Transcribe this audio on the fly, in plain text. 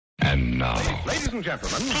And now, ladies and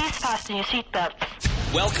gentlemen, Please fasten your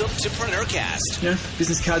seatbelts. Welcome to PreneurCast. You know,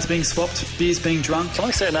 business cards being swapped, beers being drunk. Can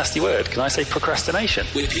I say a nasty word? Can I say procrastination?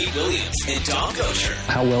 With Pete Williams and Dom Goucher.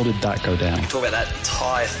 How well did that go down? Talk about that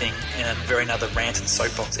entire thing in a very another rant and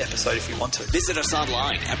soapbox episode if you want to. Visit us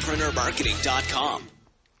online at PreneurMarketing.com.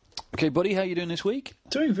 Okay, buddy, how you doing this week?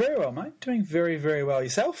 Doing very well, mate. Doing very, very well.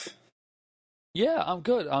 Yourself? Yeah, I'm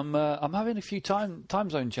good. I'm having a few time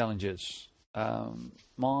zone challenges.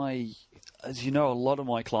 As you know, a lot of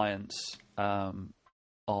my clients are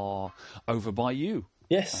over by you.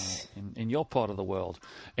 Yes. In your part of the world.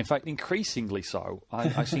 In fact, increasingly so.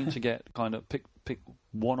 I seem to get kind of pick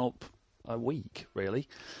one up a week, really.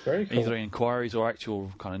 Very cool. Either inquiries or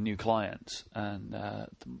actual kind of new clients. And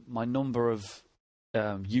my number of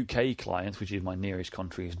UK clients, which is my nearest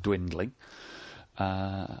country, is dwindling.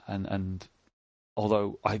 And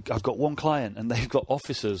although I've got one client and they've got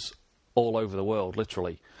offices all over the world,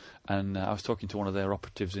 literally. And I was talking to one of their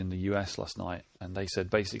operatives in the US last night, and they said,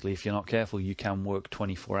 basically, if you're not careful, you can work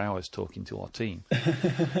 24 hours talking to our team.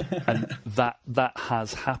 And that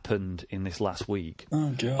has happened in this last week. Oh,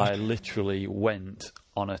 God. I literally went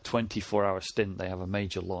on a 24-hour stint. They have a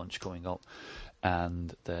major launch coming up,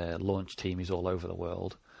 and their launch team is all over the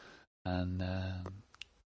world. And,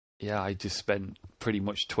 yeah, I just spent pretty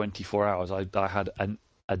much 24 hours. I had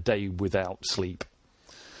a day without sleep.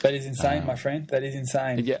 That is insane, my friend. That is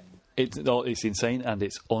insane. Yeah, it's insane and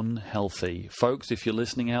it's unhealthy. Folks, if you're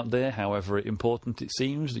listening out there, however important it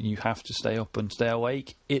seems that you have to stay up and stay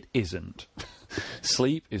awake, it isn't.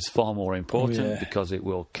 Sleep is far more important because it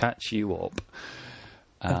will catch you up.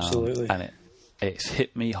 Absolutely. And it's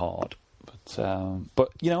hit me hard. But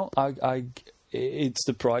you know, it's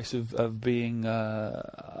the price of being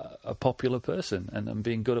a popular person and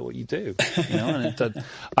being good at what you do. You know, and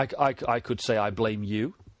I could say I blame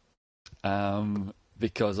you.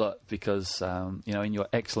 Because you know, in your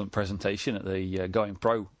excellent presentation at the Going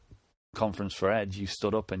Pro conference for Edge, you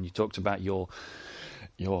stood up and you talked about your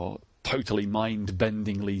totally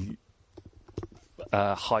mind-bendingly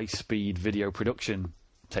high-speed video production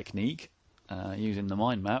technique using the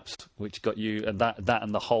mind maps, which got you, and that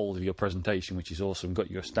and the whole of your presentation, which is awesome,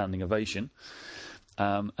 got you a standing ovation.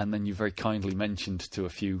 And then you very kindly mentioned to a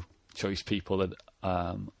few choice people that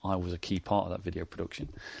I was a key part of that video production.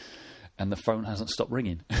 And the phone hasn't stopped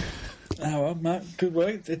ringing. Oh, well, mate, good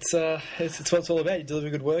work. It's what it's all about. You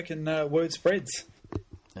deliver good work and word spreads.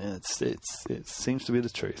 Yeah, it seems to be the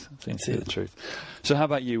truth. The truth. So how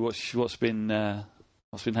about you? What's been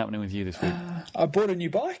happening with you this week? I bought a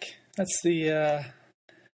new bike. That's the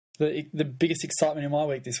biggest excitement in my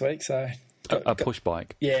week this week. So a push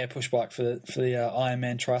bike. Yeah, push bike for the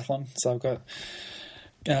Ironman triathlon. So I've got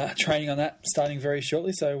training on that starting very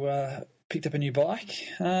shortly. So picked up a new bike,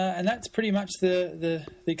 and that's pretty much the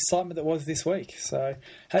excitement that was this week. So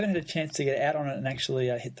haven't had a chance to get out on it and actually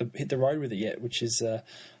hit the road with it yet, which is a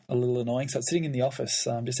little annoying. So it's sitting in the office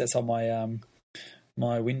just outside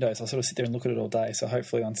my window. So I sort of sit there and look at it all day. So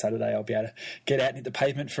hopefully on Saturday I'll be able to get out and hit the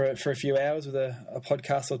pavement for a few hours with a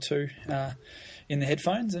podcast or two in the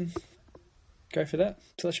headphones and go for that.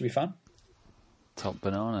 So that should be fun. Top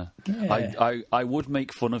banana. Yeah. I would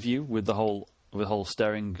make fun of you with the whole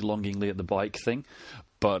staring longingly at the bike thing,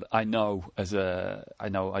 but I used to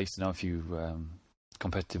know a few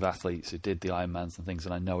competitive athletes who did the Ironmans and things,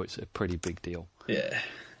 and I know it's a pretty big deal. Yeah,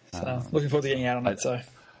 so looking forward to getting out on it. So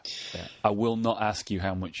yeah, I will not ask you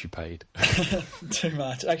how much you paid. Too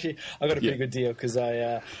much. Actually, I got a pretty good deal because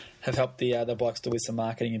I have helped the bike store with some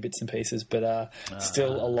marketing and bits and pieces, but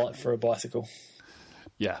still a lot for a bicycle.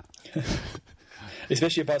 Yeah,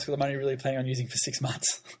 especially a bicycle I'm only really planning on using for 6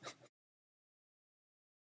 months.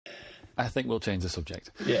 I think we'll change the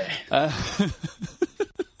subject. Yeah.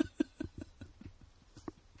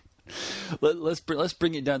 Let's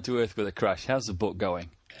bring it down to earth with a crash. How's the book going?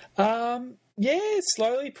 Yeah,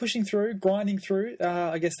 slowly pushing through, grinding through.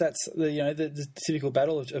 I guess that's the typical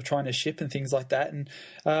battle of trying to ship and things like that. And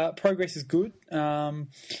progress is good. I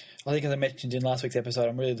think, as I mentioned in last week's episode,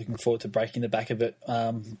 I'm really looking forward to breaking the back of it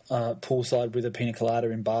poolside with a pina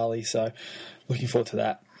colada in Bali. So, looking forward to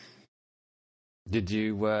that. Did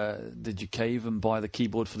you cave and buy the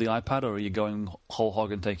keyboard for the iPad, or are you going whole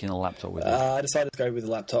hog and taking a laptop with you? I decided to go with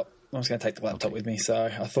the laptop. I was going to take the laptop with me, so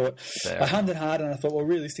I thought I hummed and hard, and I thought, well,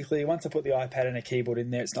 realistically, once I put the iPad and a keyboard in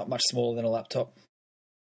there, it's not much smaller than a laptop.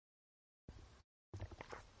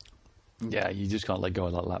 Yeah, you just can't let go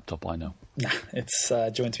of that laptop. I know. Nah, it's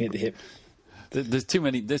joined to me at the hip. There's too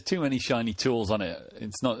many shiny tools on it.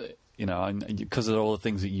 It's not. You know, because of all the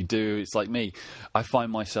things that you do, it's like me. I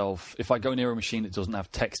find myself, if I go near a machine that doesn't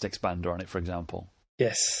have text expander on it, for example.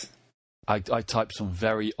 Yes. I type some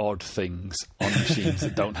very odd things on machines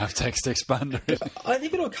that don't have text expanders. I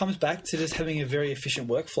think it all comes back to just having a very efficient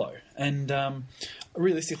workflow. And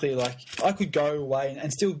realistically, like, I could go away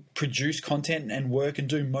and still produce content and work and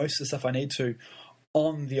do most of the stuff I need to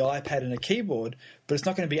on the iPad and a keyboard, but it's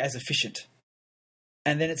not going to be as efficient.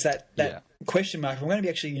 And then it's that question mark. If I'm going to be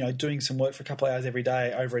actually, doing some work for a couple of hours every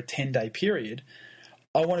day over a 10-day period,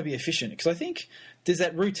 I want to be efficient, because I think there's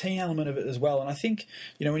that routine element of it as well. And I think,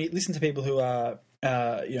 when you listen to people who are,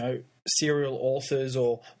 serial authors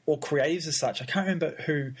or creatives as such, I can't remember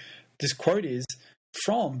who this quote is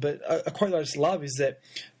from, but a quote that I just love is that,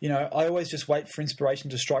 I always just wait for inspiration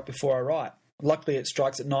to strike before I write. Luckily, it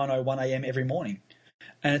strikes at 9:01 a.m. every morning.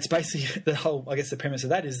 And it's basically the premise of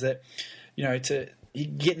that is that, to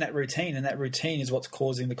get in that routine, and that routine is what's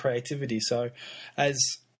causing the creativity. So as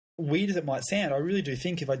weird as it might sound, I really do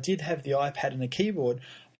think if I did have the iPad and the keyboard,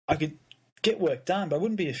 I could get work done, but I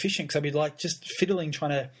wouldn't be efficient, because I'd be like just fiddling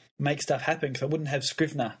trying to make stuff happen, because I wouldn't have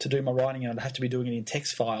Scrivener to do my writing, and I'd have to be doing it in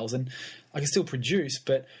text files, and I can still produce.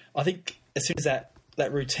 But I think as soon as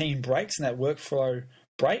that routine breaks and that workflow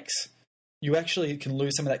breaks, you actually can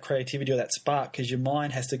lose some of that creativity or that spark, because your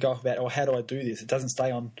mind has to go off about, how do I do this? It doesn't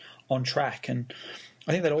stay on track. And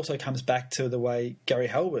I think that also comes back to the way Gary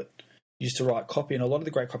Halbert used to write copy, and a lot of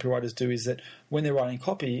the great copywriters do, is that when they're writing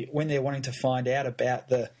copy, when they're wanting to find out about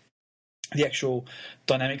the actual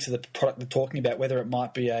dynamics of the product they're talking about, whether it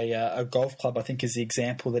might be a golf club, I think is the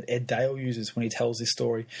example that Ed Dale uses when he tells this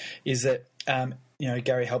story, is that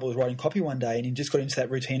Gary Halbert was writing copy one day, and he just got into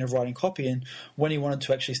that routine of writing copy, and when he wanted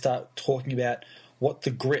to actually start talking about what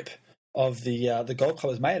the grip of the golf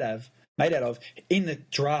club was made out of, in the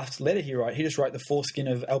draft letter he just wrote the foreskin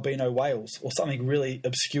of albino whales, or something really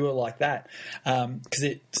obscure like that, because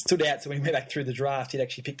it stood out. So when he went back through the draft, he'd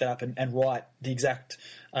actually pick that up and write the exact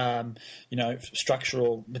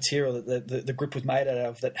structural material that the grip was made out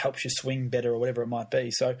of that helps you swing better, or whatever it might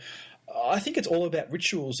be. So I think it's all about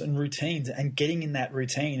rituals and routines and getting in that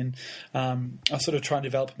routine. And I sort of try and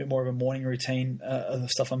develop a bit more of a morning routine of the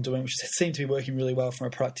stuff I'm doing, which seems to be working really well from a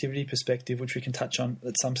productivity perspective, which we can touch on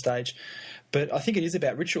at some stage. But I think it is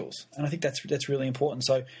about rituals, and I think that's really important.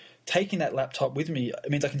 So taking that laptop with me,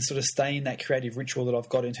 it means I can sort of stay in that creative ritual that I've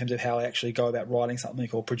got in terms of how I actually go about writing something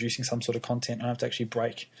or producing some sort of content. I have to actually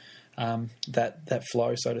break that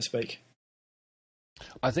flow, so to speak.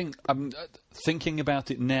 I think I'm thinking about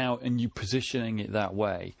it now, and you positioning it that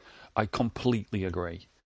way, I completely agree.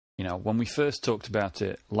 When we first talked about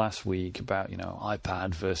it last week about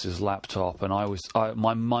iPad versus laptop, and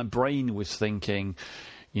my brain was thinking,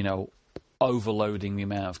 overloading the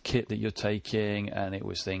amount of kit that you're taking, and it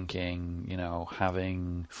was thinking,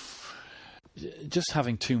 having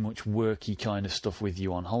too much worky kind of stuff with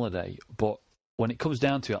you on holiday. But when it comes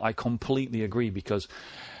down to it, I completely agree, because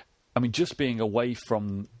just being away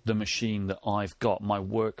from the machine that I've got, my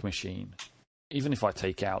work machine, even if I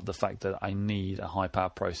take out the fact that I need a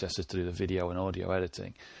high-power processor to do the video and audio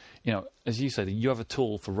editing, as you said, you have a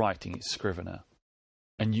tool for writing, it's Scrivener.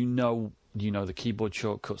 And you know the keyboard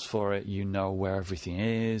shortcuts for it, you know where everything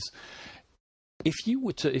is. If you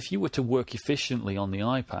were to work efficiently on the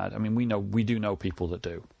iPad, we do know people that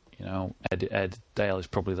do. Ed Dale is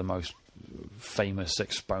probably the most famous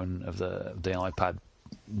exponent of the iPad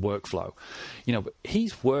workflow, but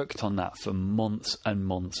he's worked on that for months and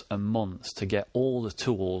months and months to get all the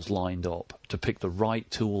tools lined up, to pick the right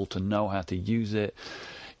tool, to know how to use it.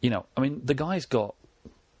 The guy's got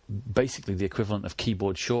basically the equivalent of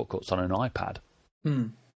keyboard shortcuts on an iPad.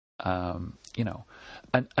 And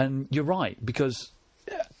you're right, because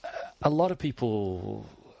a lot of people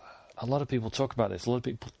talk about this. A lot of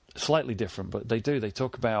people, slightly different, but they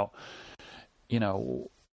talk about,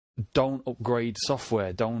 don't upgrade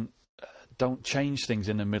software, don't change things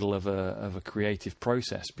in the middle of a creative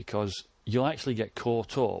process, because you'll actually get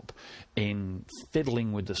caught up in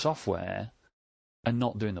fiddling with the software and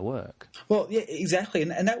not doing the work. Well, yeah, exactly.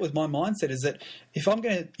 And that was my mindset, is that if I'm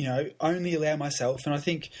going to, only allow myself, and I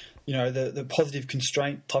think, the positive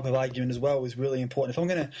constraint type of argument as well is really important. If I'm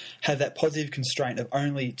going to have that positive constraint of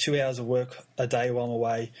only 2 hours of work a day while I'm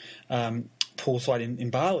away, poolside in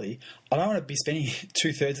Bali, I don't want to be spending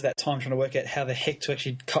 2/3 of that time trying to work out how the heck to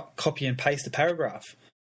actually copy and paste a paragraph.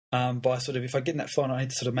 By sort of, if I get in that flow and I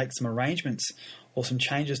need to sort of make some arrangements or some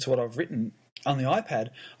changes to what I've written on the iPad,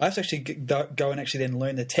 I have to actually go and actually then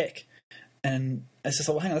learn the tech. And it's just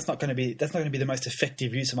like, well, hang on, that's not going to be the most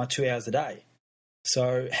effective use of my 2 hours a day.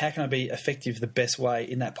 So how can I be effective the best way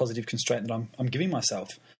in that positive constraint that I'm giving myself?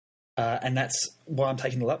 And that's why I'm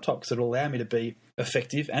taking the laptop, because it'll allow me to be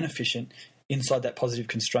effective and efficient inside that positive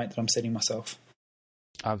constraint that I'm setting myself.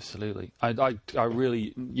 Absolutely. I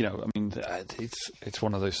really, I mean, it's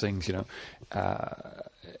one of those things,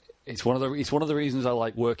 it's one of the reasons I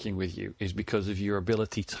like working with you is because of your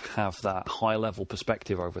ability to have that high level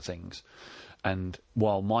perspective over things. And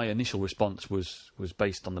while my initial response was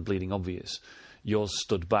based on the bleeding obvious, yours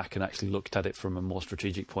stood back and actually looked at it from a more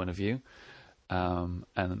strategic point of view. And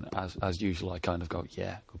as usual, I kind of go,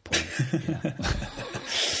 yeah, good point. Yeah.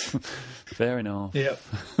 Fair enough. Yeah.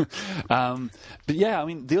 But yeah, I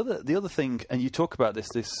mean, the other thing, and you talk about this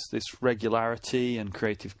regularity and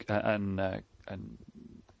creative and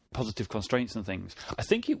positive constraints and things. I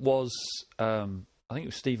think it was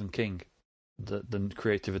Stephen King, the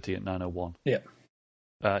creativity at 901. Yeah.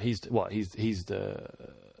 He's the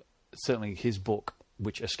certainly his book,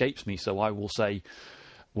 which escapes me. So I will say,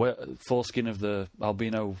 foreskin of the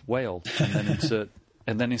albino whale,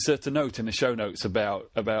 and then insert a note in the show notes about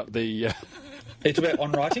the. It's about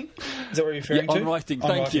on writing. Is that what you're referring to? On writing.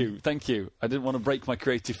 Thank you. I didn't want to break my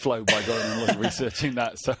creative flow by going and researching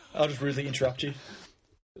that. So I'll just rudely interrupt you.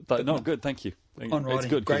 But no, good. Thank you. On writing. It's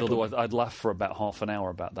good because otherwise I'd laugh for about half an hour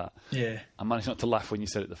about that. Yeah. I managed not to laugh when you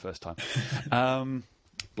said it the first time.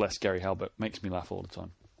 Bless Gary Halbert, makes me laugh all the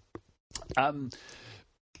time.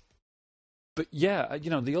 But yeah,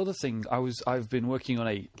 the other thing I've been working on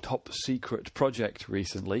a top secret project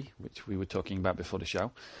recently, which we were talking about before the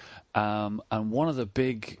show, and one of the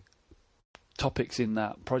big topics in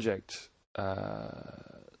that project,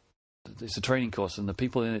 it's a training course, and the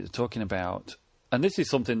people in it are talking about, and this is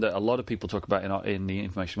something that a lot of people talk about in the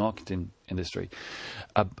information marketing industry,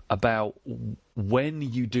 about when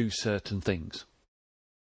you do certain things,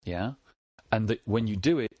 yeah. And that when you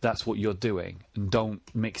do it, that's what you're doing, and don't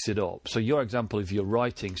mix it up. So your example, if you're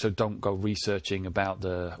writing, so don't go researching about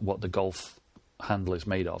what the golf handle is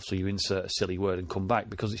made of. So you insert a silly word and come back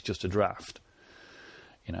because it's just a draft,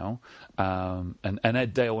 And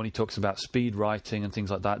Ed Dale, when he talks about speed writing and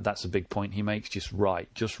things like that, that's a big point he makes. Just write,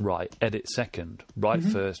 edit second, write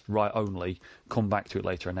first, write only, come back to it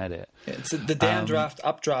later and edit. Yeah, it's the downdraft,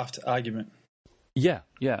 updraft argument. Yeah,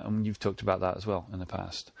 and you've talked about that as well in the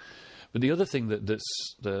past. But the other thing the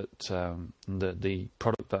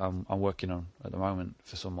product that I'm working on at the moment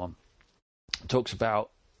for someone talks about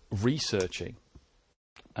researching,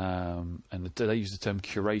 and they use the term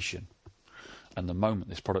curation. And the moment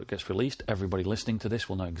this product gets released, everybody listening to this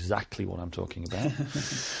will know exactly what I'm talking about.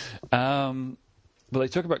 But they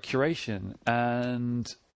talk about curation, and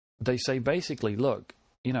they say basically, look,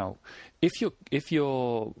 if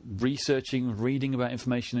you're researching, reading about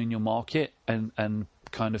information in your market, and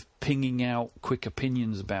kind of pinging out quick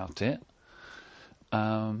opinions about it,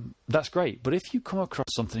 that's great. But if you come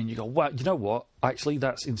across something and you go, wow, you know what? Actually,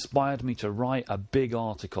 that's inspired me to write a big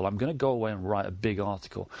article. I'm going to go away and write a big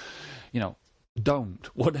article. Don't.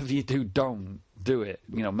 Whatever you do, don't do it.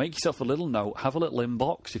 Make yourself a little note. Have a little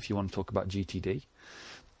inbox if you want to talk about GTD.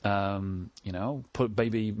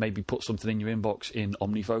 Maybe put something in your inbox in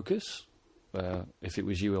OmniFocus. If it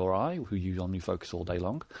was you or I who use OmniFocus all day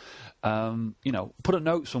long, put a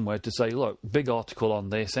note somewhere to say, look, big article on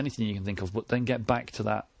this, anything you can think of, but then get back to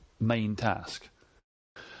that main task.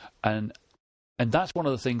 And that's one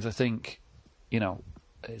of the things I think,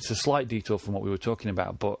 it's a slight detour from what we were talking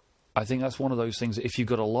about, but I think that's one of those things that if you've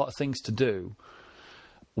got a lot of things to do,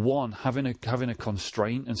 one, having a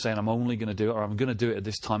constraint and saying I'm only going to do it, or I'm going to do it at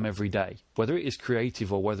this time every day, whether it is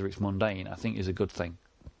creative or whether it's mundane, I think is a good thing.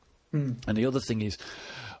 And the other thing is,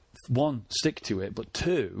 one, stick to it, but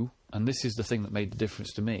two, and this is the thing that made the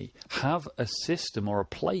difference to me, have a system or a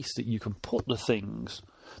place that you can put the things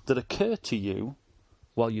that occur to you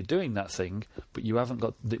while you're doing that thing, but you haven't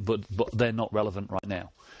got, but they're not relevant right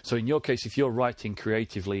now. So in your case, if you're writing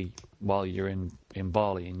creatively while you're in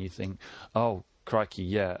Bali and you think, oh, crikey,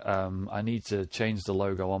 yeah, I need to change the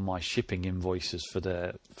logo on my shipping invoices for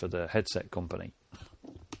the headset company.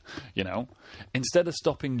 Instead of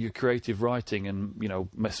stopping your creative writing and,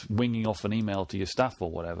 winging off an email to your staff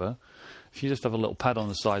or whatever, if you just have a little pad on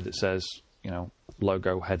the side that says,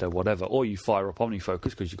 logo, header, whatever, or you fire up OmniFocus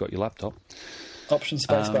because you've got your laptop. Option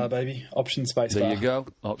spacebar, baby. Option spacebar. There you go.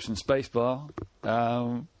 Option spacebar.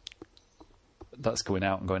 That's going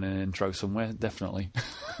out and going in an intro somewhere, definitely.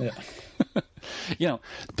 Yeah.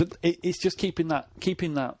 But it's just keeping that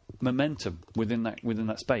momentum within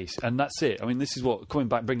that space, and that's it. I mean, this is what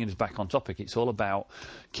bringing us back on topic. It's all about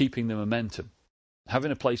keeping the momentum,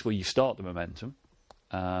 having a place where you start the momentum,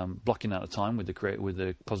 blocking out the time with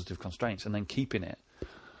the positive constraints, and then keeping it.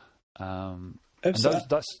 And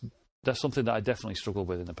that's something that I definitely struggled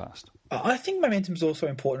with in the past. I think momentum is also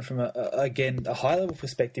important from a high level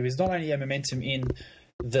perspective. Is not only a momentum in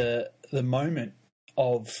the moment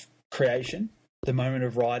of creation, the moment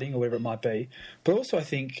of riding or whatever it might be. But also I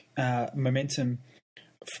think momentum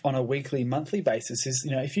on a weekly, monthly basis is,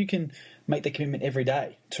 if you can make the commitment every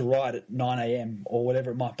day to ride at 9 a.m. or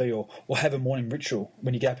whatever it might be, or have a morning ritual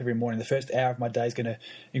when you get up every morning, the first hour of my day is going to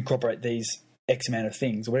incorporate these X amount of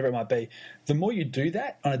things, or whatever it might be. The more you do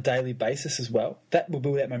that on a daily basis as well, that will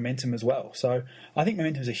build that momentum as well. So I think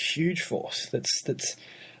momentum is a huge force that's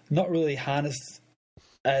not really harnessed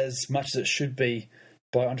as much as it should be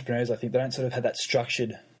by entrepreneurs. I think they don't sort of have that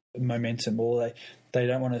structured momentum, or they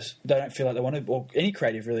don't feel like they want to, or any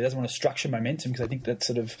creative really doesn't want to structure momentum, because I think that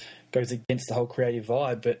sort of goes against the whole creative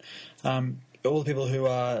vibe. But all the people who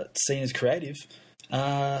are seen as creative,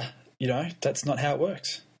 that's not how it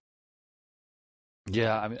works.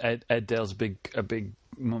 Yeah, I mean, Ed Dale's a big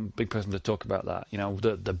person to talk about that.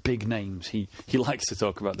 The big names. He likes to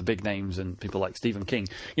talk about the big names, and people like Stephen King.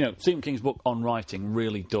 Stephen King's book On Writing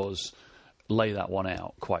really does lay that one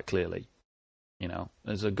out quite clearly.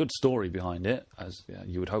 There's a good story behind it, as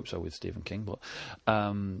you would hope so with Stephen King. But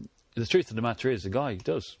the truth of the matter is, the guy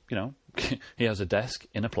does, he has a desk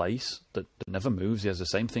in a place that never moves. He has the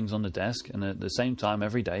same things on the desk, and at the same time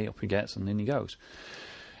every day up he gets, and in he goes.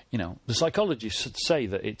 The psychologists say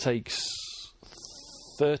that it takes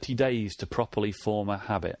 30 days to properly form a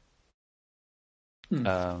habit.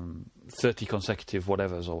 30 consecutive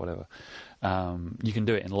whatevers or whatever. You can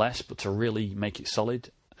do it in less, but to really make it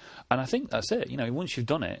solid. And I think that's it. Once you've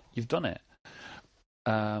done it, you've done it.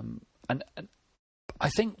 And I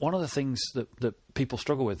think one of the things that people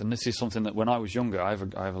struggle with, and this is something that when I was younger, I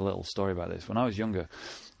have a little story about this. When I was younger,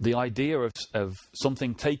 the idea of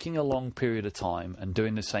something taking a long period of time and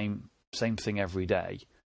doing the same thing every day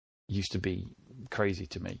used to be crazy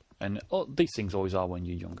to me. And these things always are when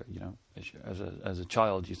you're younger. As a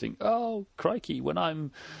child, you think, oh crikey, when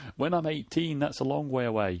I'm 18, that's a long way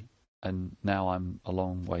away. And now I'm a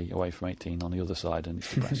long way away from 18 on the other side, and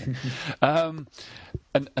it's depressing. And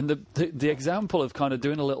the example of kind of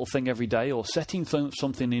doing a little thing every day, or setting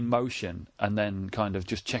something in motion and then kind of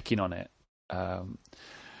just checking on it,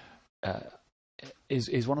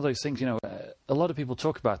 is one of those things. A lot of people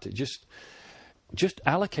talk about it. Just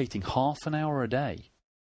allocating half an hour a day,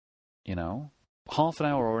 half an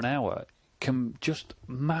hour or an hour can just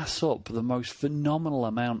mass up the most phenomenal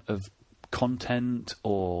amount of content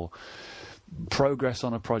or progress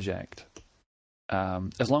on a project,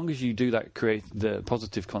 as long as you do that, create the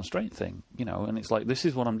positive constraint thing, and it's like, this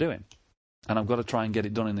is what I'm doing, and I've got to try and get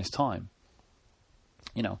it done in this time.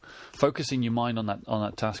 Focusing your mind on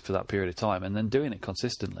that task for that period of time, and then doing it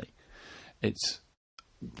consistently. It's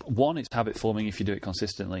habit forming if you do it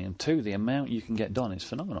consistently, and two, the amount you can get done is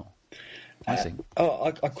phenomenal. I think.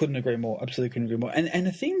 I couldn't agree more. Absolutely couldn't agree more. And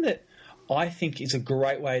the thing that I think is a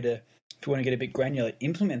great way to, if you want to get a bit granular,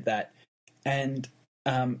 implement that and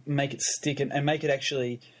make it stick and make it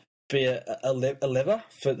actually be a lever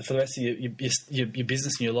for the rest of your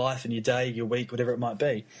business and your life and your day, your week, whatever it might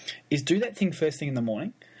be, is do that thing first thing in the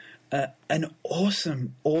morning. An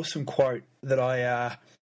awesome quote that I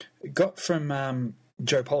got from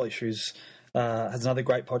Joe Polish, who's has another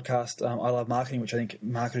great podcast, I Love Marketing, which I think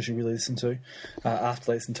marketers should really listen to after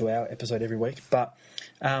they listen to our episode every week. But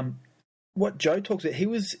what Joe talks about, he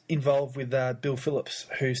was involved with Bill Phillips,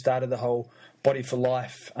 who started the whole Body for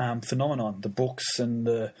Life phenomenon, the books and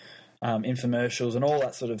the infomercials and all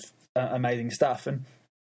that sort of amazing stuff. And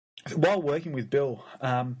while working with Bill,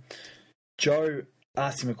 Joe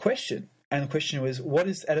asked him a question, and the question was, what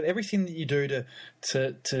is, out of everything that you do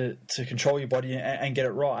to control your body and get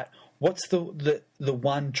it right, what's the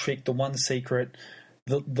one trick, the one secret,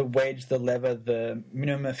 the wedge, the lever, the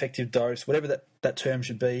minimum effective dose, whatever that term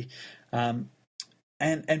should be? And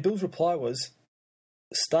Bill's reply was,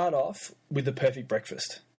 start off with the perfect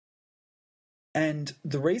breakfast. And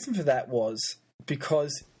the reason for that was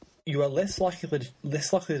because you are less likely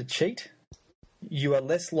to cheat, you are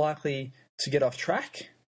less likely to get off track,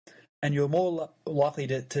 and you're more likely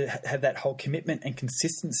to have that whole commitment and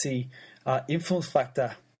consistency influence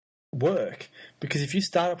factor work. Because if you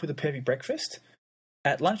start off with a perfect breakfast,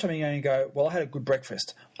 at lunchtime you're going to go, well, I had a good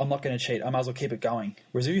breakfast, I'm not going to cheat, I might as well keep it going.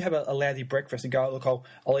 Whereas if you have a lousy breakfast and go, look,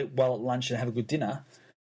 I'll eat well at lunch and have a good dinner,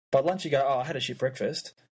 by lunch you go, I had a shit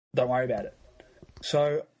breakfast, don't worry about it.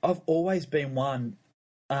 So I've always been one,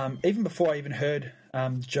 even before I even heard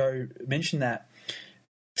Joe mention that,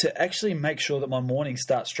 to actually make sure that my morning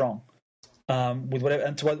starts strong. With whatever,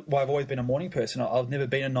 and to why I've always been a morning person. I've never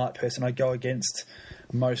been a night person. I go against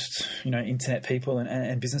most, internet people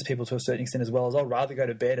and business people to a certain extent as well. As I'd rather go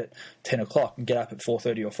to bed at 10 o'clock and get up at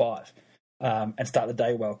 4:30 or 5, and start the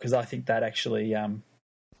day well, because I think that actually,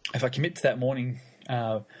 if I commit to that morning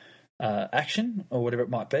action or whatever it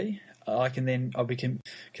might be, I'll be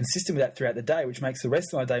consistent with that throughout the day, which makes the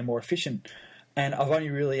rest of my day more efficient. And I've only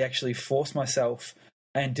really actually forced myself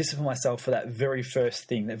and disciplined myself for that very first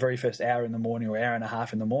thing, that very first hour in the morning or hour and a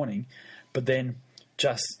half in the morning. But then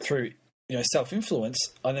just through self-influence,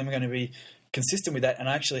 I'm then going to be consistent with that and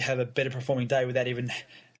actually have a better performing day without even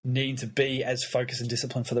needing to be as focused and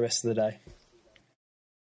disciplined for the rest of the day.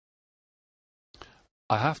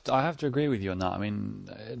 I have to agree with you on that. I mean,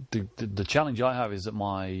 the challenge I have is that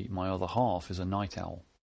my other half is a night owl,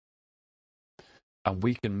 and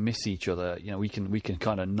we can miss each other. We can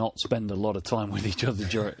kind of not spend a lot of time with each other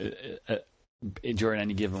during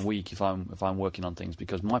any given week if I'm working on things,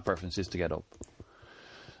 because my preference is to get up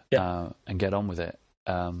and get on with it.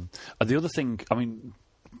 The other thing, I mean,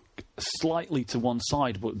 slightly to one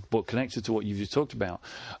side, but connected to what you've just talked about.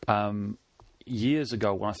 Years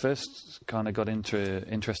ago, when I first kind of got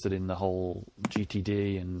interested in the whole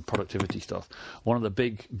GTD and productivity stuff, one of the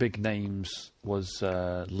big names was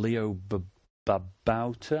Leo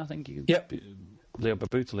Babauta, I think. Leo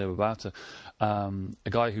Babauta, a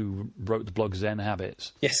guy who wrote the blog Zen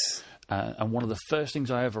Habits. Yes. And one of the first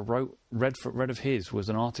things I ever read of his was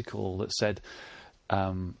an article that said,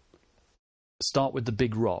 start with the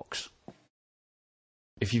big rocks.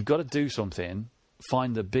 If you've got to do something,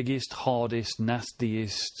 find the biggest, hardest,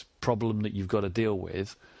 nastiest problem that you've got to deal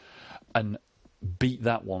with, and beat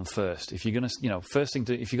that one first. If you're going to,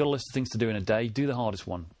 if you've got a list of things to do in a day, do the hardest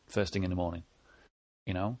one first thing in the morning.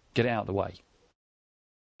 Get it out of the way.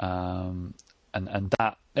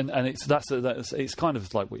 It's kind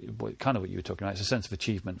of like what you were talking about. It's a sense of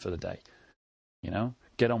achievement for the day.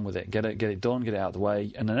 Get on with it, get it done, get it out of the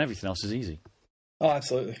way, and then everything else is easy. Oh,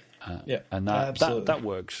 absolutely. And that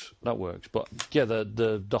works. That works. But yeah,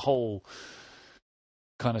 the whole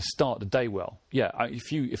kind of start the day well. Yeah,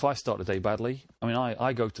 if I start the day badly, I mean,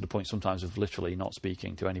 I go to the point sometimes of literally not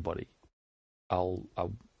speaking to anybody. I'll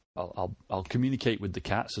communicate with the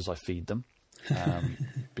cats as I feed them,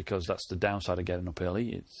 because that's the downside of getting up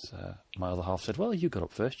early. It's my other half said, "Well, you got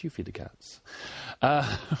up first. You feed the cats."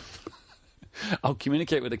 I'll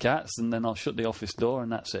communicate with the cats, and then I'll shut the office door,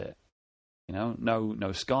 and that's it. No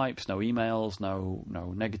Skypes, no emails, no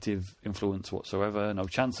negative influence whatsoever, no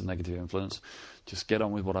chance of negative influence. Just get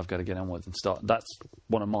on with what I've got to get on with and start. That's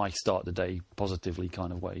one of my start the day positively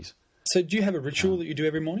kind of ways. So do you have a ritual that you do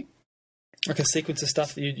every morning? Like a sequence of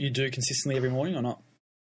stuff that you do consistently every morning or not?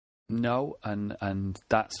 No, and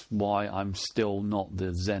that's why I'm still not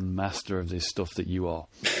the Zen master of this stuff that you are,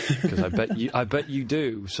 because I bet you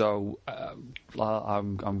do. So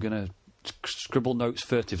I'm going to scribble notes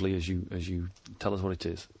furtively as you tell us what it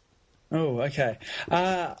is. Oh, okay.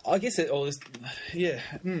 I guess it all is. Yeah.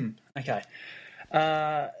 Okay.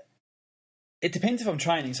 It depends if I'm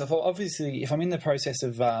training. So if I'm in the process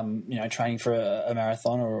of training for a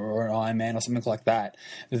marathon or an Ironman or something like that,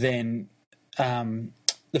 then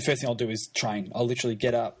the first thing I'll do is train. I'll literally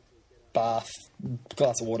get up, bath,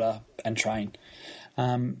 glass of water, and train.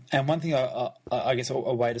 And one thing I guess a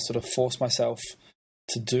way to sort of force myself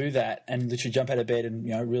to do that and literally jump out of bed and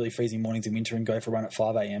really freezing mornings in winter and go for a run at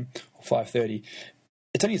 5 a.m. or 5:30.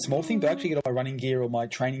 It's only a small thing, but I actually get all my running gear or my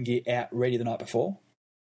training gear out ready the night before.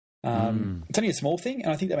 It's only a small thing,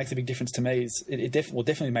 and I think that makes a big difference to me. It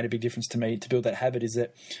definitely made a big difference to me to build that habit. Is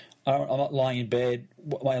that I'm not lying in bed.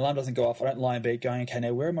 My alarm doesn't go off. I don't lie in bed going, okay,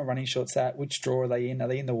 now where are my running shorts at? Which drawer are they in? Are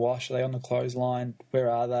they in the wash? Are they on the clothesline?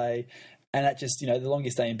 Where are they? And that just, the longer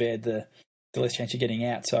you stay in bed, the less chance you're getting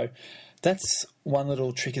out. So that's one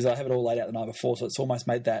little trick, is I have it all laid out the night before, so it's almost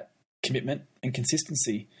made that commitment and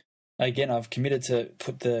consistency. Again, I've committed to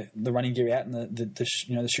put the running gear out, and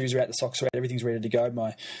the shoes are out, the socks are out, everything's ready to go.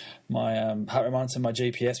 My heart rate monitor, my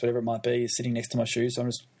GPS, whatever it might be, is sitting next to my shoes. So I'm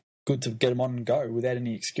just good to get them on and go without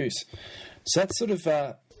any excuse. So that's sort of,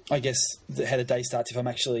 I guess, how the day starts if I'm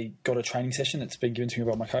actually got a training session that's been given to me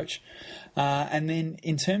by my coach. And then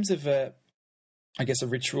in terms of, I guess, a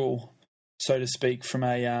ritual, so to speak, from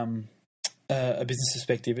a business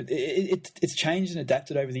perspective, it's changed and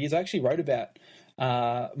adapted over the years. I actually wrote about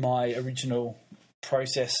my original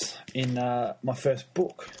process in my first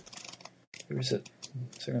book. Where is it?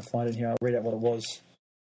 So I'm going to find it here. I'll read out what it was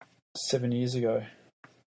 7 years ago.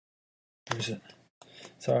 Where is it?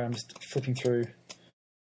 Sorry, I'm just flipping through.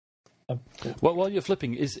 Well, while you're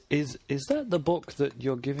flipping, is that the book that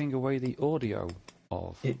you're giving away the audio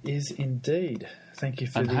of? It is indeed. Thank you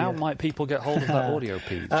for And how might people get hold of that audio,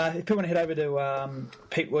 Pete? If people want to head over to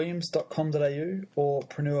petewilliams.com.au or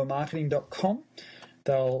preneurmarketing.com,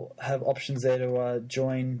 they'll have options there to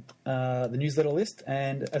join the newsletter list.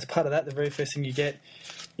 And as part of that, the very first thing you get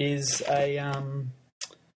is a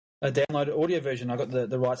a downloaded audio version. I got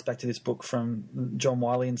the rights back to this book from John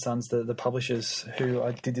Wiley and Sons, the publishers who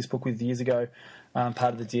I did this book with years ago.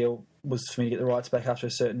 Part of the deal was for me to get the rights back after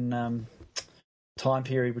a certain time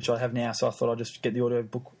period, which I have now. So I thought I'd just get the audio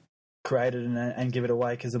book created and give it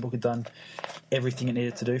away because the book had done everything it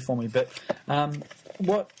needed to do for me. But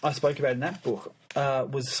what I spoke about in that book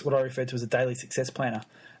was what I referred to as a daily success planner.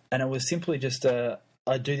 And it was simply just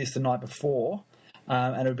I'd do this the night before,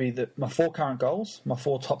 and it would be my 4 current goals, my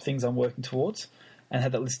 4 top things I'm working towards, and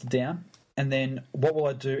have that listed down. And then what will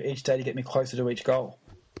I do each day to get me closer to each goal?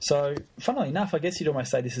 So, funnily enough, I guess you'd almost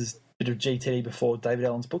say this is a bit of GTD before David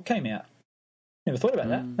Allen's book came out. Never thought about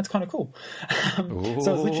that. That's kind of cool. So it was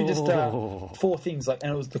literally just 4 things,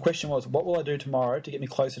 and the question was, what will I do tomorrow to get me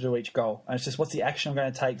closer to each goal? And it's just, what's the action I'm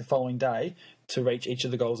going to take the following day to reach each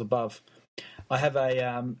of the goals above? I have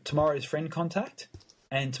a tomorrow's friend contact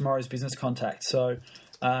and tomorrow's business contact. So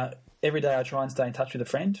every day I try and stay in touch with a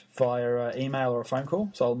friend via email or a phone call.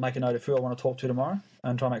 So I'll make a note of who I want to talk to tomorrow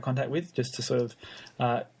and try and make contact with, just to sort of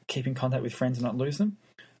keep in contact with friends and not lose them.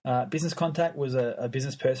 Business contact was a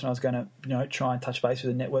business person I was going to try and touch base with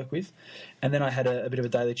and network with. And then I had a bit of a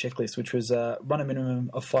daily checklist, which was run a minimum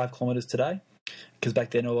of 5 kilometres today, because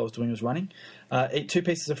back then all I was doing was running. Eat 2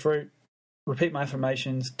 pieces of fruit, repeat my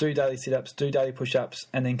affirmations, do daily sit-ups, do daily push-ups,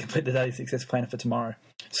 and then complete the daily success planner for tomorrow.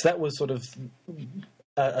 So that was sort of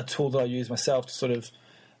a tool that I used myself to sort of,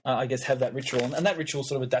 I guess, have that ritual. And that ritual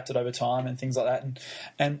sort of adapted over time and things like that.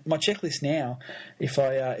 And my checklist now, if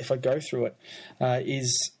I go through it,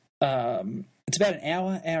 is it's about an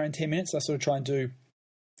hour and 10 minutes. I sort of try and do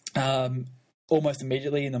almost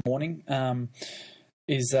immediately in the morning.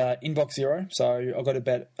 Is inbox 0. So I've got a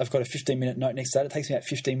 15-minute note next to that. It takes me about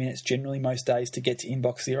 15 minutes generally most days to get to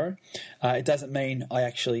inbox 0. It doesn't mean I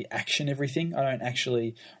actually action everything. I don't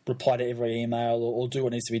actually reply to every email or do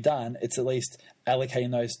what needs to be done. It's at least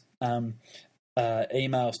allocating those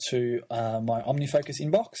emails to my OmniFocus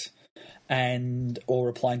inbox, or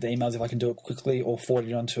replying to emails if I can do it quickly, or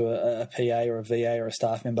forwarding it onto a PA or a VA or a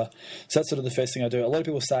staff member. So that's sort of the first thing I do. A lot of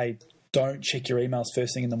people say, don't check your emails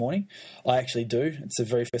first thing in the morning. I actually do. It's the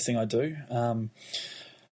very first thing I do.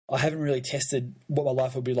 I haven't really tested what my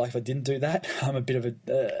life would be like if I didn't do that. I'm a bit of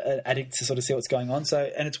an addict to sort of see what's going on.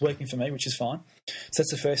 And it's working for me, which is fine. So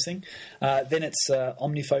that's the first thing. Then it's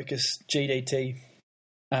OmniFocus GDT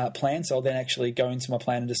plan. So I'll then actually go into my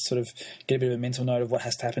plan and just sort of get a bit of a mental note of what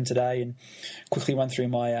has to happen today, and quickly run through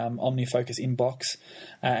my OmniFocus inbox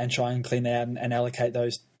and try and clean that out and allocate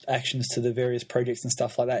those actions to the various projects and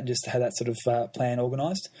stuff like that, and just have that sort of plan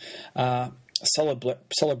organised. Solid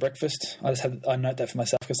breakfast. I note that for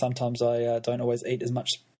myself, because sometimes I don't always eat as much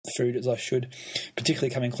food as I should, particularly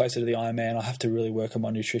coming closer to the Ironman. I have to really work on my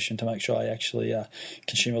nutrition to make sure I actually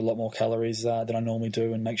consume a lot more calories than I normally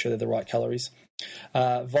do, and make sure they're the right calories.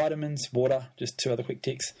 Vitamins, water, just 2 other quick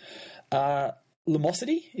ticks.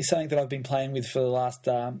 Lumosity is something that I've been playing with for the last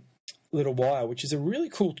little while, which is a really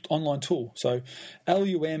cool online tool. So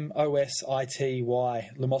LUMOSITY,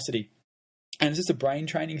 Lumosity. And it's just a brain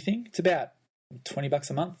training thing. It's about $20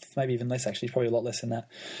 a month, maybe even less, actually, probably a lot less than that.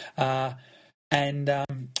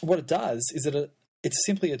 What it does is that it's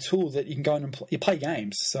simply a tool that you can go and you play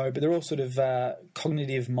games. But they're all sort of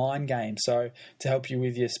cognitive mind games. So to help you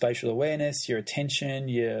with your spatial awareness, your attention,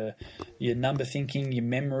 your number thinking, your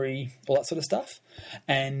memory, all that sort of stuff.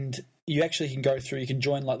 And you actually can go through, you can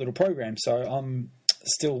join like little programs. So I'm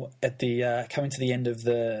still at the coming to the end of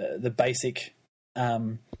the basic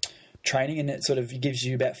training, and it sort of gives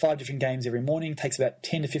you about 5 different games every morning. It takes about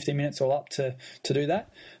 10 to 15 minutes all up to do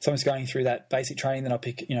that. So I'm just going through that basic training, then I'll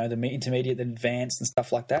pick the intermediate, then advanced and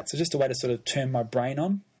stuff like that. So just a way to sort of turn my brain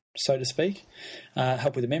on, so to speak,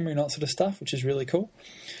 help with the memory and all that sort of stuff, which is really cool.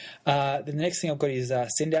 Then the next thing I've got is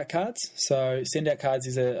send out cards. So send out cards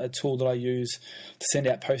is a tool that I use to send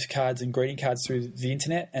out postcards and greeting cards through the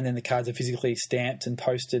internet, and then the cards are physically stamped and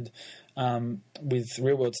posted with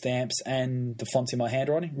real world stamps and the fonts in my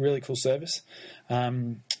handwriting. Really cool service.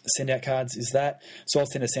 Send out cards is that. So I'll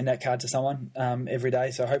send a send out card to someone every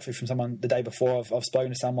day. So hopefully from someone the day before I've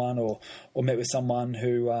spoken to someone or met with someone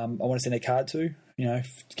who I want to send a card to. To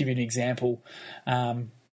give you an example,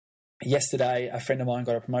 yesterday a friend of mine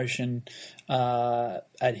got a promotion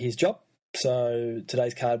at his job. So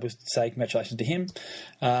today's card was to say congratulations to him.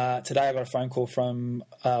 Today I got a phone call from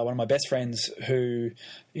one of my best friends who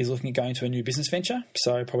is looking at going to a new business venture.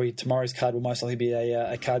 So probably tomorrow's card will most likely be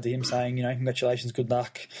a card to him saying, congratulations, good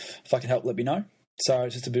luck. If I can help, let me know. So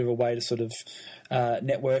it's just a bit of a way to sort of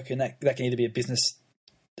network, and that can either be a business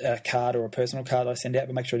card or a personal card I send out,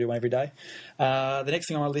 but make sure I do one every day. The next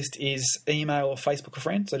thing on my list is email or Facebook a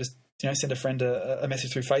friend. So just send a friend a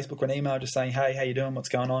message through Facebook or an email just saying, hey, how you doing? What's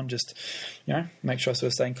going on? Just, make sure I sort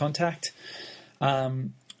of stay in contact.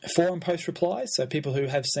 Forum post replies. So people who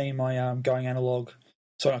have seen my going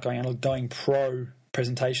pro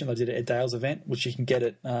presentation. I did it at Dale's event, which you can get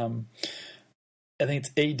at, I think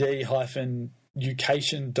it's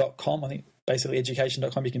ed-education.com. I think basically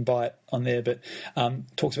education.com. You can buy it on there, but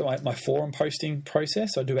talks about my forum posting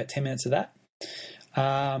process. So I do about 10 minutes of that.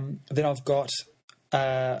 Then I've got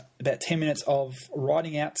about 10 minutes of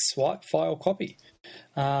writing out swipe file copy,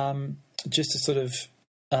 just to sort of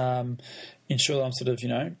ensure that I'm sort of,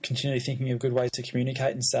 continually thinking of good ways to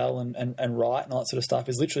communicate and sell and write and all that sort of stuff.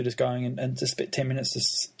 Is literally just going and just spent 10 minutes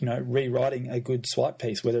just, rewriting a good swipe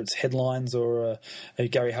piece, whether it's headlines or a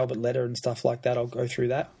Gary Halbert letter and stuff like that. I'll go through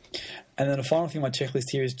that. And then the final thing on my checklist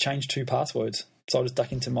here is change 2 passwords. So I'll just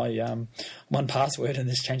duck into my one password and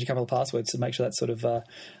just change a couple of passwords to make sure that's sort of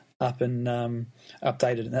up and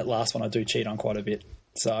updated. And that last one I do cheat on quite a bit.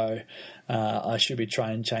 So I should be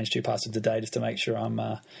trying to change 2 passwords a day just to make sure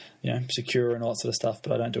I'm secure and all that sort of stuff,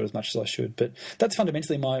 but I don't do it as much as I should. But that's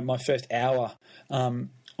fundamentally my first hour on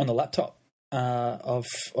the laptop of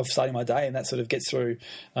starting my day, and that sort of gets through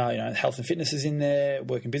health and fitness is in there,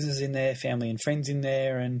 work and business is in there, family and friends in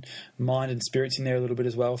there, and mind and spirits in there a little bit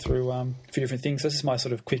as well through a few different things. So this is my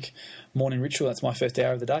sort of quick morning ritual. That's my first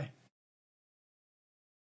hour of the day.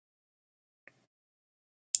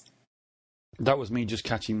 That was me just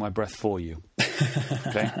catching my breath for you.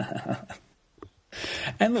 Okay.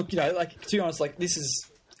 And look, to be honest, this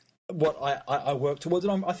is what I work towards,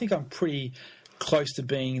 and I think I'm pretty close to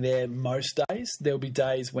being there most days. There'll be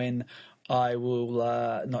days when I will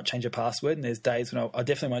not change a password, and there's days when I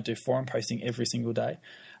definitely won't do forum posting every single day.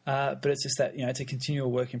 But it's just that, it's a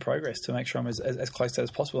continual work in progress to make sure I'm as close to that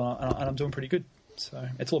as possible, and I'm doing pretty good. So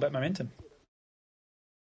it's all about momentum.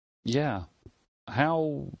 Yeah.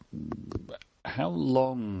 How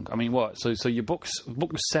long? I mean, what? So your book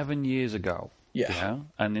was 7 years ago. Yeah.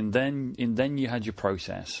 And then you had your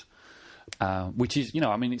process, which is,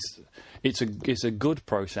 it's a good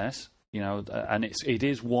process, and it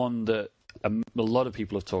is one that a lot of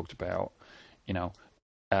people have talked about.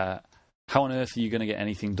 How on earth are you going to get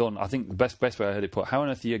anything done? I think the best way I heard it put: how on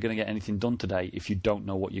earth are you going to get anything done today if you don't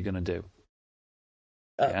know what you're going to do?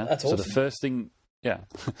 That's awesome. So the first thing. Yeah.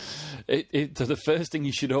 So the first thing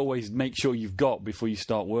you should always make sure you've got before you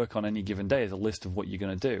start work on any given day is a list of what you're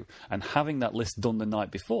going to do. And having that list done the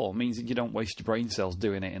night before means that you don't waste your brain cells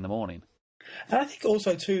doing it in the morning. And I think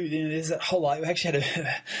also, too, there's that whole we actually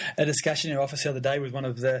had a discussion in our office the other day with one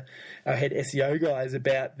of our head SEO guys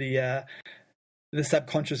about the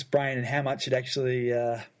subconscious brain and how much it actually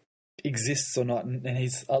exists or not, and I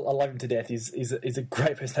love him to death. He's a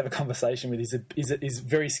great person to have a conversation with. He's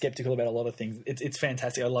very skeptical about a lot of things. It's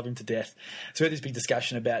fantastic. I love him to death. So we had this big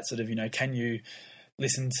discussion about sort of, can you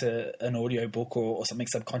listen to an audio book or something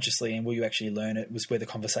subconsciously, and will you actually learn it? Was where the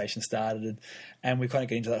conversation started, and we kind of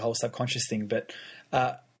get into that whole subconscious thing. But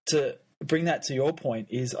to bring that to your point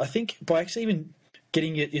is, I think by actually even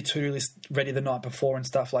getting your to-do list ready the night before and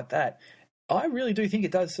stuff like that, I really do think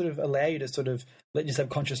it does sort of allow you to sort of let your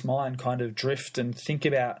subconscious mind kind of drift and think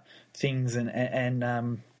about things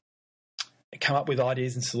and come up with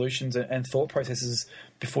ideas and solutions and thought processes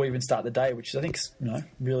before you even start the day, which I think is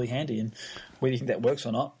really handy. And whether you think that works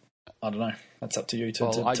or not, I don't know. That's up to you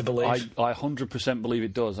to believe. I 100% believe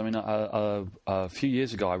it does. I mean, a few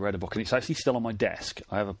years ago I read a book, and it's actually still on my desk.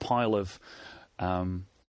 I have a pile of. I'm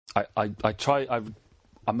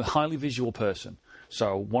a highly visual person.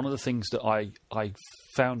 So one of the things that I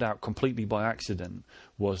found out completely by accident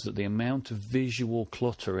was that the amount of visual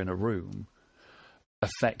clutter in a room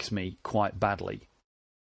affects me quite badly.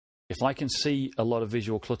 If I can see a lot of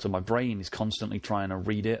visual clutter, my brain is constantly trying to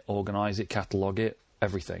read it, organise it, catalogue it,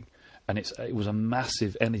 everything. And it was a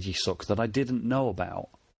massive energy suck that I didn't know about.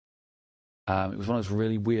 It was one of those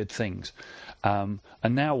really weird things. And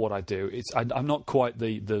now what I do is I'm not quite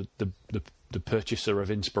the purchaser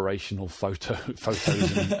of inspirational photos and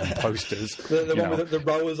posters. the one with the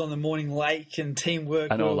rowers on the morning lake and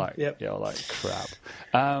teamwork. And all that crap.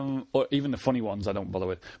 Or even the funny ones I don't bother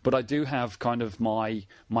with. But I do have kind of my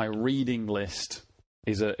reading list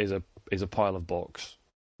is a pile of books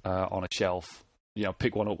on a shelf.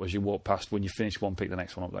 Pick one up as you walk past. When you finish one, pick the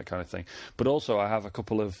next one up, that kind of thing. But also I have a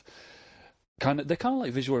couple of they're kind of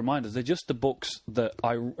like visual reminders. They're just the books that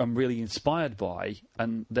I am really inspired by,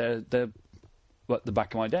 and they're at the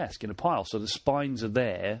back of my desk in a pile. So the spines are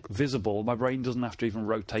there, visible. My brain doesn't have to even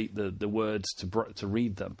rotate the words to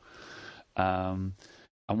read them. And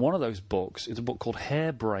one of those books is a book called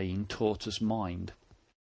Hare, Brain, Tortoise, Mind.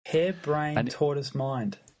 Hare, Brain, Tortoise,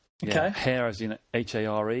 Mind. Okay. Hare as in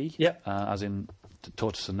Hare. Yep. As in the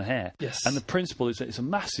Tortoise and the Hare. Yes. And the principle is that it's a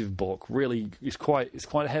massive book. Really, it's quite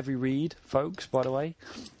a heavy read, folks. By the way.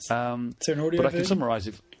 Is there an audio But I can version? summarise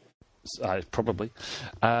it. Probably.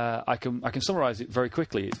 I can summarise it very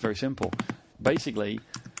quickly. It's very simple. Basically,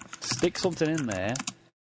 stick something in there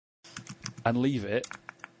and leave it,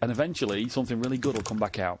 and eventually something really good will come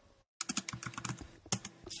back out.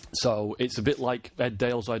 So it's a bit like Ed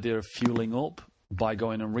Dale's idea of fueling up by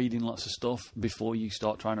going and reading lots of stuff before you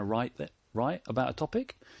start trying to write about a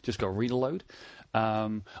topic. Just go read a load.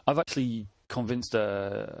 I've actually convinced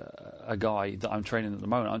a guy that I'm training at the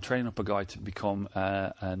moment. I'm training up a guy to become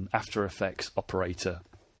an After Effects operator.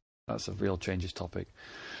 That's a real changes topic.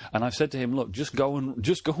 And I've said to him, look, just go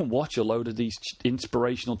and watch a load of these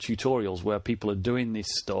inspirational tutorials where people are doing this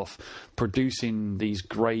stuff, producing these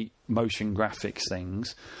great motion graphics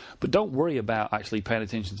things, but don't worry about actually paying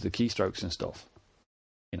attention to the keystrokes and stuff.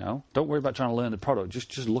 You know, don't worry about trying to learn the product.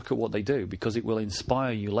 Just look at what they do, because it will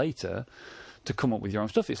inspire you later to come up with your own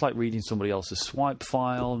stuff. It's like reading somebody else's swipe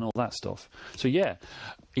file and all that stuff. So yeah,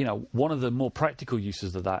 you know, one of the more practical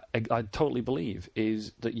uses of that, I totally believe,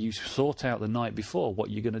 is that you sort out the night before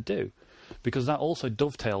what you're going to do, because that also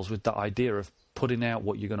dovetails with that idea of putting out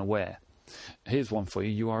what you're going to wear. Here's one for you.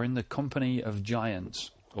 You are in the company of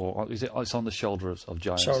giants, or is it? It's on the shoulders of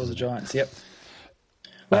giants. Shoulders of Giants, yep.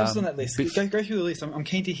 What else is on that list? Go through the list. I'm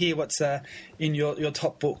keen to hear what's in your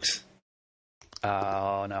top books.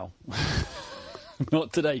 Oh, no.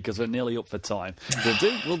 Not today, because we're nearly up for time.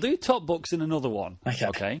 We'll do top books in another one.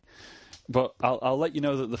 Okay. But I'll let you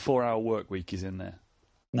know that the 4-hour work week is in there.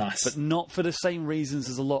 Nice. But not for the same reasons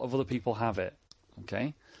as a lot of other people have it.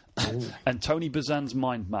 Okay. And Tony Bazan's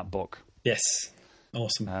mind map book. Yes.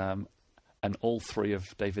 Awesome. And all 3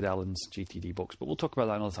 of David Allen's GTD books. But we'll talk about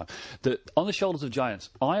that another time. On the Shoulders of Giants,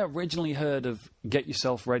 I originally heard of Get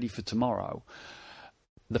Yourself Ready for Tomorrow.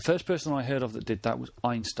 The first person I heard of that did that was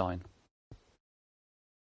Einstein.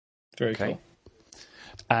 Very cool.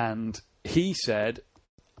 And he said,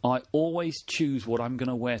 I always choose what I'm going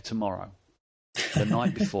to wear tomorrow, the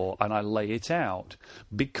night before, and I lay it out,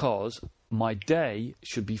 because my day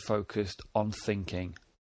should be focused on thinking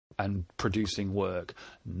and producing work,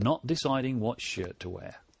 not deciding what shirt to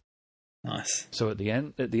wear. Nice. So at the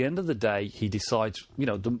end of the day, he decides, you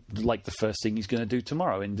know, the first thing he's going to do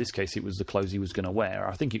tomorrow. In this case, it was the clothes he was going to wear.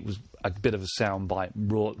 I think it was a bit of a soundbite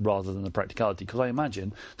rather than the practicality, because I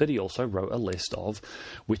imagine that he also wrote a list of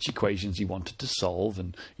which equations he wanted to solve,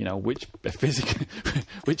 and you know which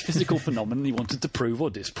physical phenomenon he wanted to prove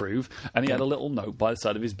or disprove. And he had a little note by the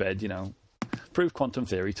side of his bed, you know, prove quantum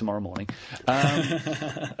theory tomorrow morning.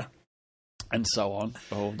 And so on.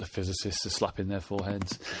 Oh, the physicists are slapping their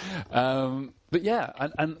foreheads. But yeah,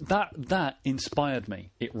 and that inspired me.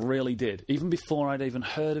 It really did. Even before I'd even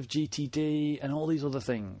heard of GTD and all these other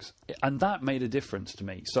things. And that made a difference to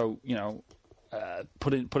me. So, you know,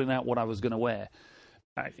 putting out what I was going to wear.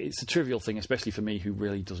 It's a trivial thing, especially for me, who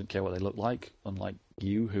really doesn't care what they look like, unlike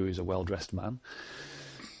you, who is a well-dressed man.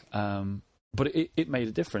 But it made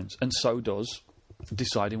a difference. And so does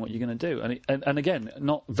deciding what you're going to do. And again,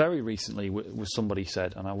 not very recently was somebody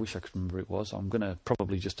said, and I wish I could remember who it was, I'm going to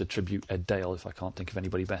probably just attribute Ed Dale if I can't think of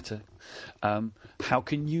anybody better. How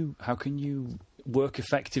can you work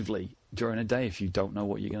effectively during a day if you don't know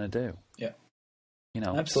what you're going to do? Yeah. You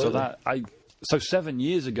know, absolutely. So 7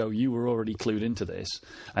 years ago you were already clued into this,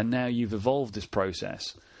 and now you've evolved this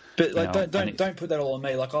process. But like, don't put that all on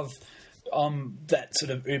me. Like I'm that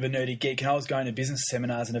sort of uber nerdy geek, and I was going to business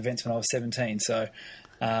seminars and events when I was 17. So,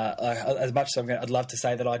 as much as I'd love to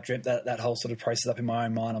say that I dreamt that whole sort of process up in my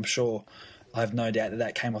own mind, I'm sure I have no doubt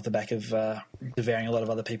that came off the back of devouring a lot of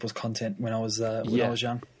other people's content when I was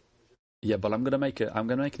young. Yeah, but I'm going to make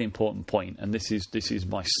an important point, and this is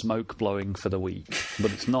my smoke blowing for the week.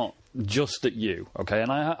 But it's not just at you, okay?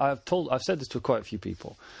 And I've said this to quite a few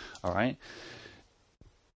people. All right.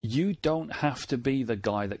 You don't have to be the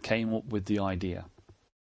guy that came up with the idea.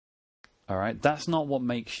 All right? That's not what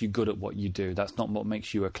makes you good at what you do. That's not what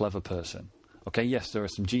makes you a clever person. Okay, yes, there are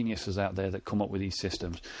some geniuses out there that come up with these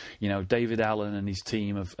systems. You know, David Allen and his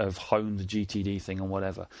team have honed the GTD thing and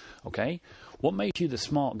whatever. Okay? What makes you the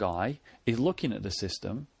smart guy is looking at the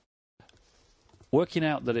system, working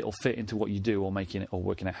out that it'll fit into what you do, or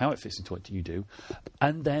working out how it fits into what you do,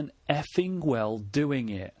 and then effing well doing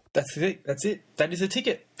it. That's it. That is a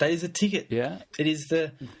ticket. Yeah. It is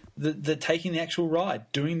the taking the actual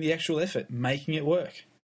ride, doing the actual effort, making it work.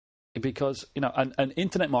 Because, you know, and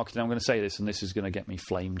internet marketing, I'm going to say this, and this is going to get me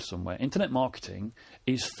flamed somewhere. Internet marketing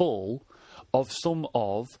is full of some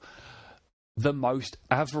of the most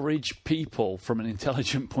average people from an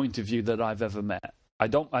intelligent point of view that I've ever met. I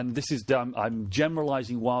don't, and this is, I'm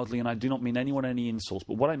generalizing wildly, and I do not mean anyone any insults,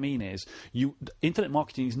 but what I mean is, internet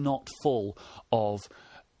marketing is not full of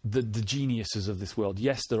the geniuses of this world.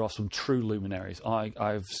 Yes, there are some true luminaries.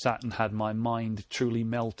 I've sat and had my mind truly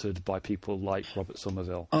melted by people like Robert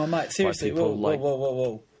Somerville. Oh, mate, seriously,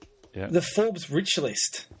 whoa. Yeah. The Forbes Rich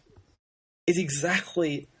List is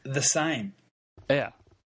exactly the same. Yeah.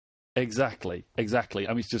 Exactly. I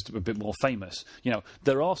mean, it's just a bit more famous. You know,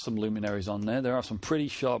 there are some luminaries on there. There are some pretty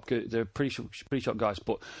sharp guys.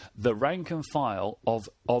 But the rank and file of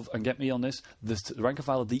and get me on this, the rank and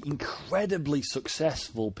file of the incredibly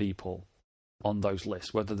successful people on those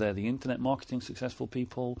lists, whether they're the internet marketing successful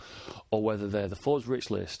people or whether they're the Forbes Rich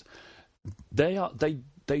List, they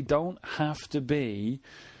don't have to be,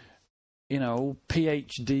 you know,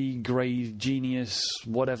 PhD grade genius,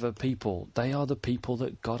 whatever people. They are the people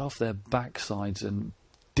that got off their backsides and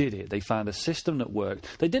did it. They found a system that worked.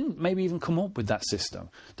 They didn't maybe even come up with that system.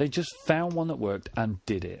 They just found one that worked and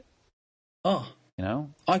did it. Oh, you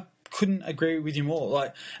know, I couldn't agree with you more.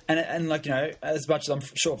 Like, and like, you know, as much as I'm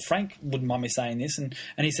sure Frank wouldn't mind me saying this, and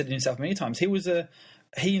he said it himself many times. He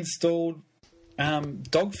installed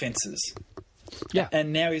dog fences. Yeah.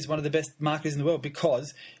 And now he's one of the best marketers in the world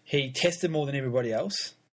because he tested more than everybody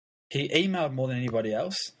else. He emailed more than anybody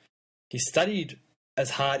else. He studied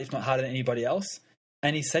as hard, if not harder, than anybody else.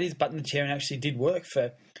 And he sat his butt in the chair and actually did work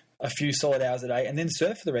for a few solid hours a day and then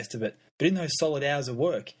surfed for the rest of it. But in those solid hours of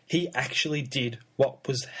work, he actually did what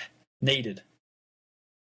was needed.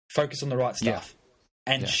 Focus on the right stuff.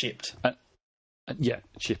 Yeah. And shipped.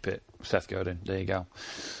 Ship it. Seth Godin, there you go.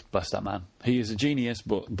 Bless that man. He is a genius,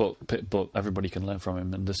 but everybody can learn from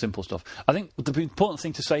him and the simple stuff. I think the important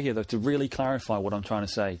thing to say here, though, to really clarify what I'm trying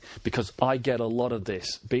to say, because I get a lot of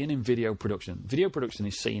this, being in video production. Video production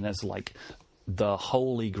is seen as like the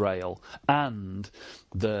holy grail and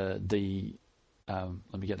the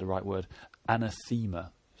let me get the right word,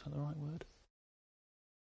 anathema. Is that the right word?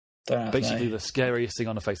 Don't know. Basically, the scariest thing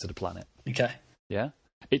on the face of the planet. Okay. Yeah.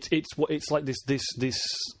 It's like this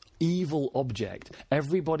evil object.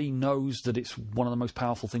 Everybody knows that it's one of the most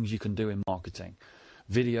powerful things you can do in marketing.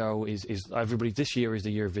 Video is everybody. This year is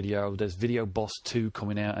the year of video. There's Video Boss 2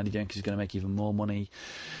 coming out, and again, because he's going to make even more money.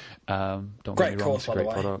 Don't get me wrong, it's a great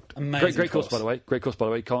product. Great course, by the way. Great course, by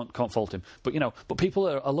the way. Can't fault him. But you know, people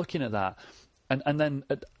are looking at that, and then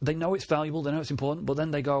they know it's valuable. They know it's important. But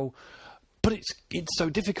then they go, but it's so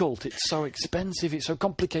difficult. It's so expensive. It's so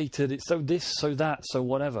complicated. It's so this, so that, so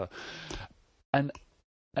whatever. And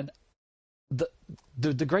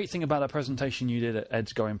the great thing about that presentation you did at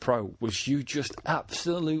Ed's Going Pro was you just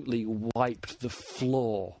absolutely wiped the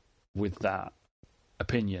floor with that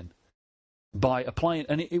opinion by applying.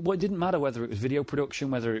 And it didn't matter whether it was video production,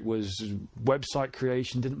 whether it was website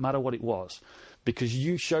creation, didn't matter what it was, because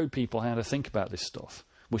you showed people how to think about this stuff,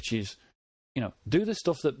 which is, you know, do the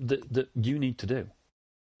stuff that you need to do.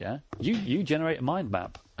 Yeah, you generate a mind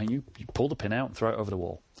map and you pull the pin out and throw it over the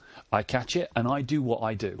wall. I catch it and I do what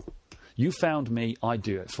I do. You found me, I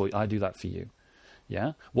do it for you. I do that for you.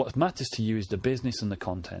 Yeah, what matters to you is the business and the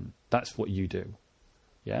content. That's what you do.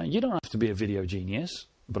 Yeah, you don't have to be a video genius,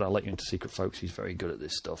 but I'll let you into secret, folks. He's very good at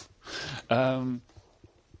this stuff. You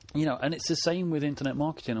know, and it's the same with internet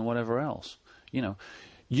marketing and whatever else. You know,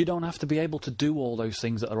 you don't have to be able to do all those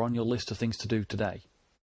things that are on your list of things to do today.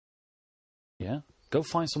 Yeah? Go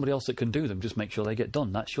find somebody else that can do them. Just make sure they get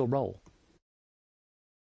done. That's your role.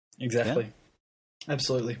 Exactly. Yeah?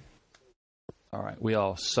 Absolutely. All right. We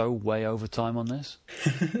are so way over time on this.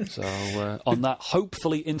 So on that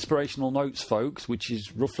hopefully inspirational notes, folks, which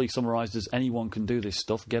is roughly summarised as anyone can do this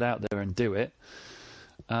stuff, get out there and do it.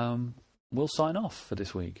 We'll sign off for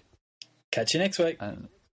this week. Catch you next week.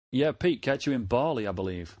 Yeah, Pete, catch you in Bali, I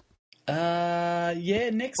believe. Yeah,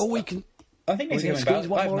 next. Oh, we can. I think next week in Bali.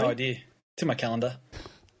 I have no idea. It's in my calendar.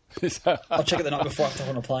 I'll check it the night before I have to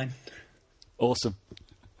hop on a plane. Awesome.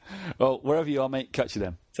 Well, wherever you are, mate, catch you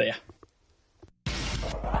then. See ya.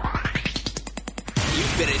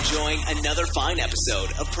 You've been enjoying another fine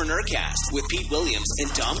episode of PreneurCast with Pete Williams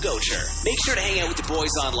and Dom Goucher. Make sure to hang out with the boys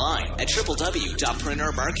online at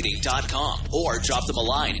www.preneurmarketing.com or drop them a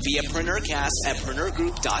line via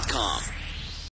PreneurCast@preneurgroup.com.